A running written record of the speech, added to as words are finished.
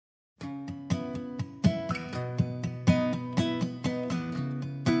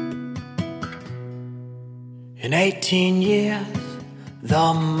In 18 years,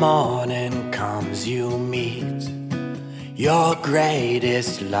 the morning comes, you meet your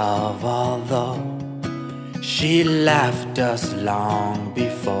greatest love, although she left us long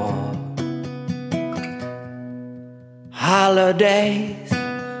before. Holidays,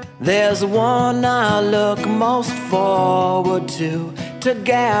 there's one I look most forward to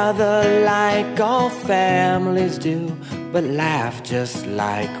gather like all families do, but laugh just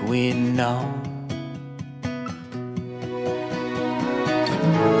like we know.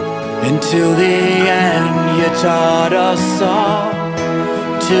 Until the end, you taught us all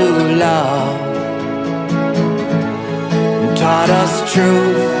to love, taught us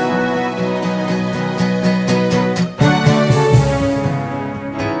truth.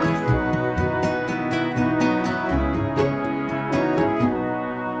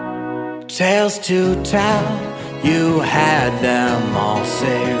 Tales to tell, you had them all,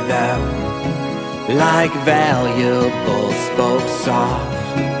 save them like valuables, spoke soft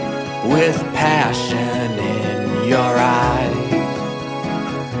with passion in your eyes,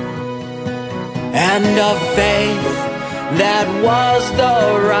 and a faith that was the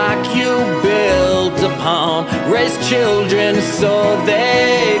rock you built upon, raised children so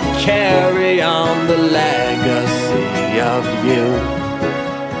they'd carry on the legacy of you.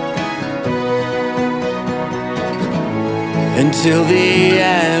 Until the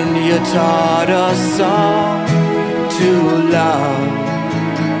end, you taught us all to love,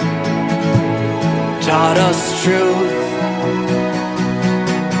 taught us truth.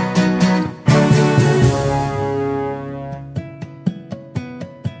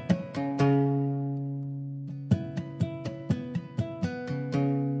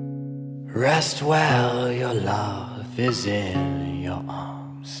 Rest well, your love is in your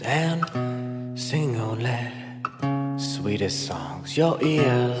arms, and sing only sweetest songs, your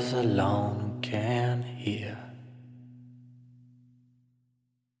ears alone